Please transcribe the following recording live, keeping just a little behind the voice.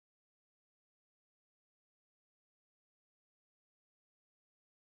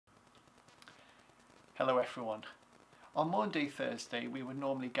Hello everyone. On Maundy Thursday we would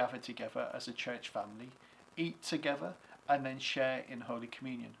normally gather together as a church family, eat together and then share in Holy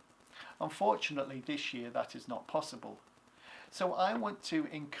Communion. Unfortunately this year that is not possible. So I want to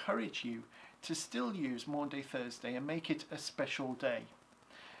encourage you to still use Maundy Thursday and make it a special day.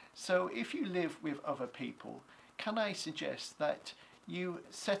 So if you live with other people, can I suggest that you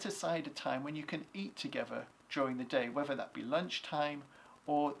set aside a time when you can eat together during the day, whether that be lunchtime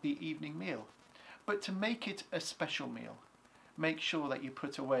or the evening meal. But to make it a special meal, make sure that you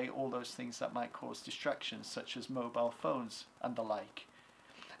put away all those things that might cause distractions, such as mobile phones and the like.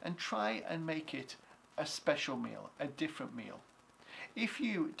 And try and make it a special meal, a different meal. If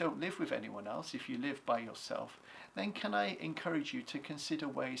you don't live with anyone else, if you live by yourself, then can I encourage you to consider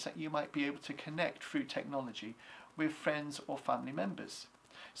ways that you might be able to connect through technology with friends or family members.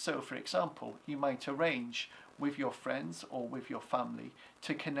 So for example, you might arrange with your friends or with your family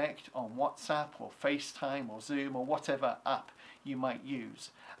to connect on WhatsApp or FaceTime or Zoom or whatever app you might use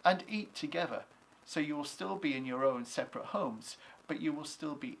and eat together. So you will still be in your own separate homes, but you will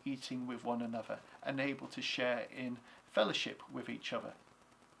still be eating with one another and able to share in fellowship with each other.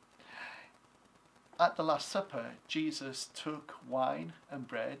 At the Last Supper, Jesus took wine and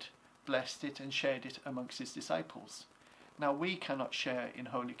bread, blessed it and shared it amongst his disciples. Now we cannot share in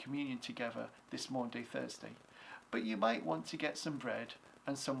Holy Communion together this Maundy Thursday, but you might want to get some bread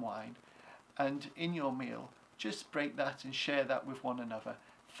and some wine, and in your meal just break that and share that with one another,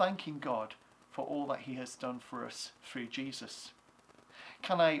 thanking God for all that he has done for us through Jesus.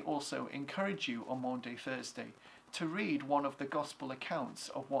 Can I also encourage you on Maundy Thursday to read one of the Gospel accounts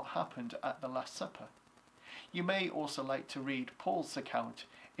of what happened at the Last Supper? You may also like to read Paul's account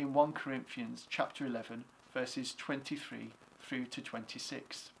in 1 Corinthians chapter 11 verses 23 through to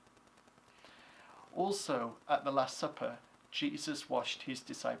 26. Also at the Last Supper, Jesus washed his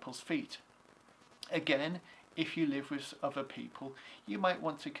disciples' feet. Again, if you live with other people, you might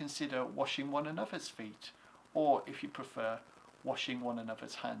want to consider washing one another's feet, or if you prefer, washing one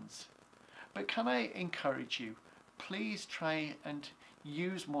another's hands. But can I encourage you, please try and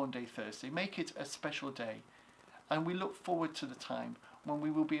use Maundy Thursday, make it a special day, and we look forward to the time when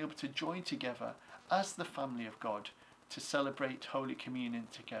we will be able to join together as the family of God to celebrate Holy Communion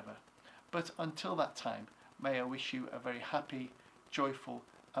together. But until that time, may I wish you a very happy, joyful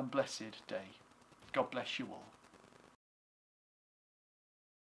and blessed day. God bless you all.